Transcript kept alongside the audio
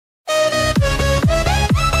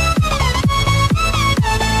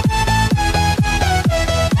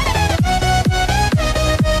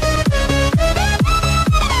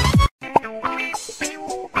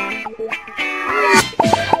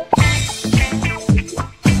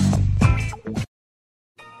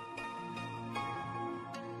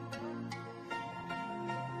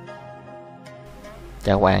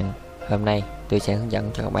Chào các bạn, hôm nay tôi sẽ hướng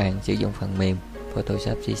dẫn cho các bạn sử dụng phần mềm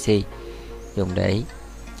Photoshop CC dùng để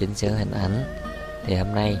chỉnh sửa hình ảnh. Thì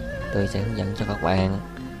hôm nay tôi sẽ hướng dẫn cho các bạn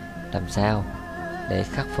làm sao để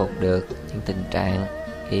khắc phục được những tình trạng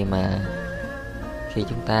khi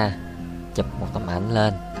chúng ta chụp một tấm ảnh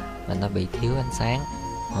lên mà nó bị thiếu ánh sáng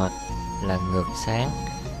hoặc là ngược sáng,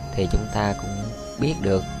 thì chúng ta cũng biết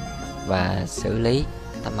được và xử lý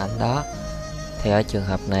tấm ảnh đó. Thì ở trường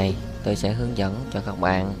hợp này tôi sẽ hướng dẫn cho các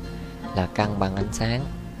bạn là cân bằng ánh sáng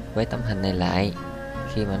với tấm hình này lại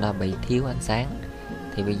khi mà nó bị thiếu ánh sáng.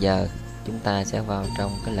 Thì bây giờ chúng ta sẽ vào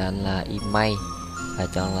trong cái lệnh là Image và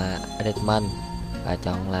chọn là Adjustment và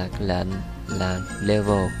chọn là cái lệnh là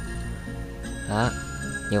Level đó.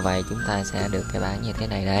 Như vậy chúng ta sẽ được cái bảng như thế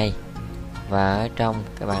này đây. Và ở trong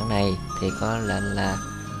cái bảng này thì có lệnh là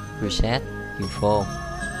Reset Info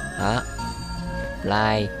đó,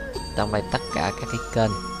 Apply. Trong đây tất cả các cái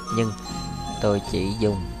kênh, nhưng tôi chỉ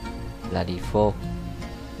dùng là Default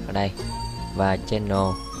ở đây. Và Channel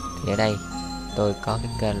thì ở đây tôi có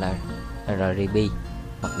cái kênh là RGB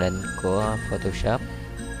mặc định của Photoshop,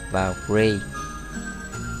 và Free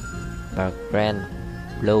và Grand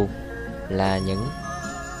Blue là những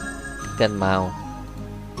kênh màu,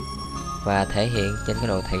 và thể hiện trên cái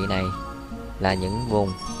đồ thị này là những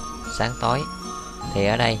vùng sáng tối. Thì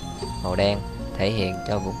ở đây màu đen thể hiện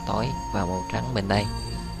cho vùng tối, và màu trắng bên đây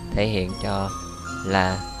thể hiện cho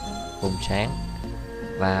là vùng sáng,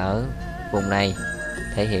 và ở vùng này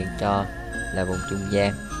thể hiện cho là vùng trung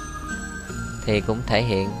gian. Thì cũng thể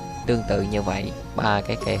hiện tương tự như vậy ba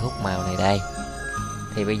cái cây hút màu này đây.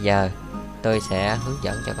 Thì bây giờ tôi sẽ hướng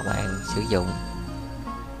dẫn cho các bạn sử dụng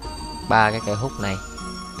ba cái cây hút này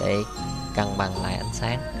để cân bằng lại ánh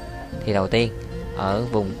sáng. Thì đầu tiên ở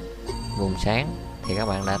vùng sáng thì các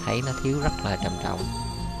bạn đã thấy nó thiếu rất là trầm trọng.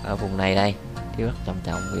 Ở vùng này đây thiếu rất trầm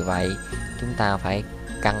trọng, vì vậy chúng ta phải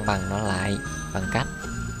cân bằng nó lại bằng cách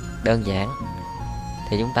đơn giản.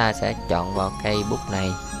 Thì chúng ta sẽ chọn vào cây bút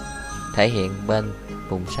này thể hiện bên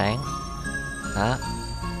vùng sáng đó,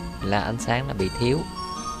 là ánh sáng nó bị thiếu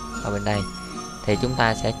ở bên đây. Thì chúng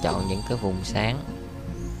ta sẽ chọn những cái vùng sáng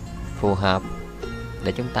phù hợp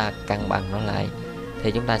để chúng ta cân bằng nó lại.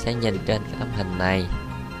 Thì chúng ta sẽ nhìn trên cái tấm hình này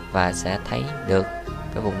và sẽ thấy được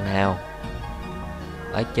cái vùng nào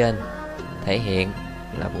ở trên thể hiện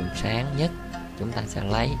là vùng sáng nhất, chúng ta sẽ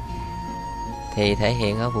lấy. Thì thể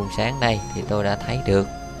hiện ở vùng sáng đây thì tôi đã thấy được,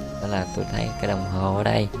 đó là tôi thấy cái đồng hồ ở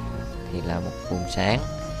đây thì là một vùng sáng.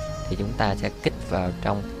 Thì chúng ta sẽ kích vào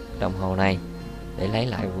trong đồng hồ này để lấy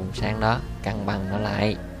lại vùng sáng đó, cân bằng nó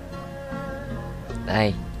lại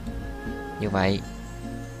đây. Như vậy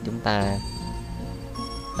chúng ta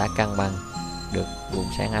đã cân bằng được vùng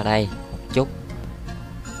sáng ở đây một chút.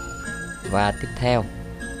 Và tiếp theo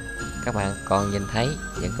các bạn còn nhìn thấy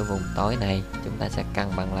những cái vùng tối này, chúng ta sẽ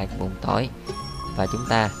cân bằng lại vùng tối, và chúng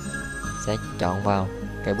ta sẽ chọn vào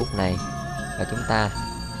cây bút này và chúng ta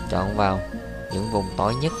chọn vào những vùng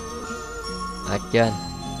tối nhất ở trên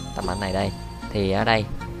tấm ảnh này đây. Thì ở đây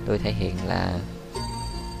tôi thể hiện là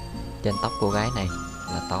trên tóc cô gái này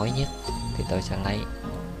là tối nhất, thì tôi sẽ lấy.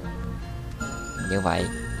 Như vậy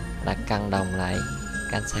đã cân bằng lại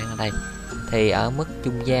cái ánh sáng ở đây. Thì ở mức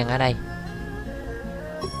trung gian ở đây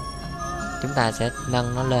chúng ta sẽ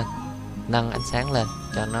nâng nó lên, nâng ánh sáng lên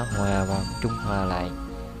cho nó hòa vào, trung hòa lại.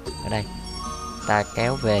 Ở đây ta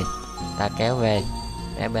kéo về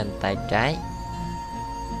ở bên tay trái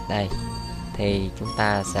đây, thì chúng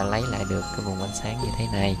ta sẽ lấy lại được cái vùng ánh sáng như thế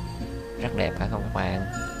này. Rất đẹp phải không các bạn?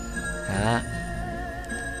 Đó.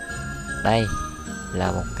 Đây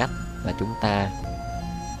là một cách mà chúng ta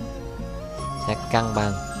sẽ cân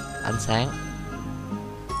bằng ánh sáng.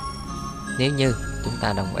 Nếu như chúng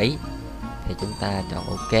ta đồng ý thì chúng ta chọn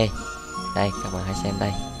OK. Đây các bạn hãy xem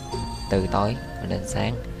đây, từ tối lên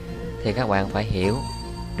sáng. Thì các bạn phải hiểu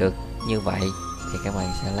được như vậy thì các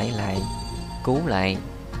bạn sẽ lấy lại, cứu lại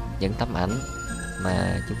những tấm ảnh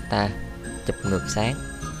mà chúng ta chụp ngược sáng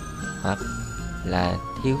hoặc là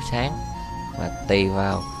thiếu sáng, và tùy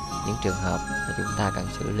vào những trường hợp mà chúng ta cần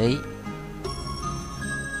xử lý.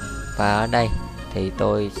 Và ở đây thì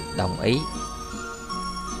tôi đồng ý,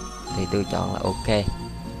 thì tôi chọn là OK.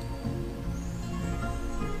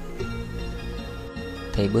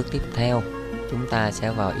 Thì bước tiếp theo chúng ta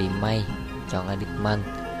sẽ vào Image, chọn Adjustment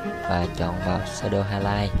và chọn vào Shadow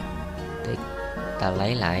Highlight để ta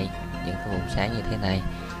lấy lại những cái vùng sáng như thế này.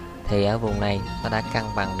 Thì ở vùng này nó đã cân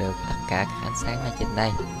bằng được tất cả các ánh sáng ở trên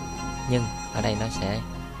đây, nhưng ở đây nó sẽ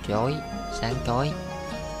chói, sáng chói,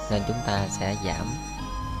 nên chúng ta sẽ giảm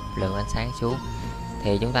lượng ánh sáng xuống.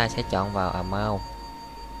 Thì chúng ta sẽ chọn vào Amount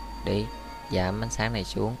để giảm ánh sáng này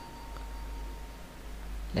xuống,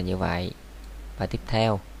 là như vậy. Và tiếp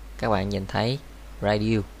theo các bạn nhìn thấy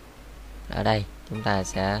radio. Ở đây chúng ta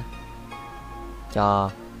sẽ cho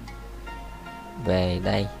về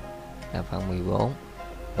đây là phần 14,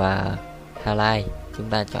 và highlight chúng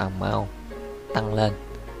ta cho màu tăng lên.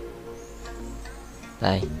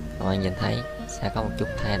 Đây các bạn nhìn thấy sẽ có một chút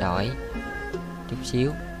thay đổi chút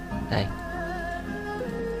xíu. Đây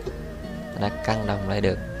đã cân bằng lại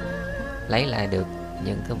được, lấy lại được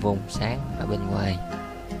những cái vùng sáng ở bên ngoài,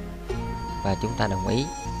 và chúng ta đồng ý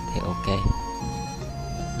thì ok.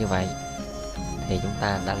 Như vậy thì chúng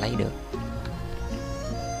ta đã lấy được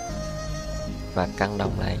và cân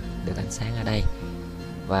bằng lại được ánh sáng ở đây.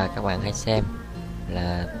 Và các bạn hãy xem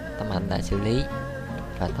là tấm ảnh đã xử lý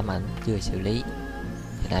và tấm ảnh chưa xử lý.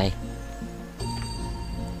 Thì đây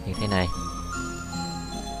như thế này.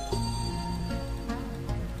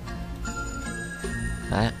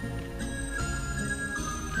 Đó.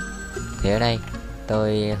 Thì ở đây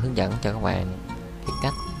tôi hướng dẫn cho các bạn cái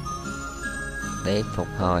cách để phục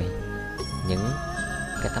hồi những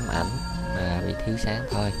cái tấm ảnh mà bị thiếu sáng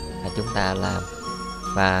thôi là chúng ta làm.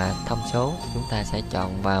 Và thông số chúng ta sẽ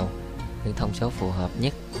chọn vào những thông số phù hợp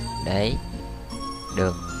nhất để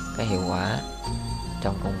được cái hiệu quả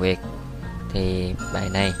trong công việc. Thì bài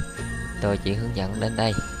này tôi chỉ hướng dẫn đến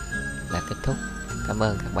đây là kết thúc. Cảm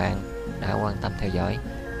ơn các bạn đã quan tâm theo dõi.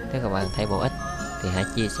 Nếu các bạn thấy bổ ích thì hãy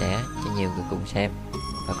chia sẻ cho nhiều người cùng xem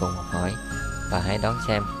và cùng học hỏi, và hãy đón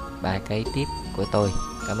xem bài kế tiếp của tôi.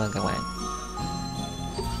 Cảm ơn các bạn.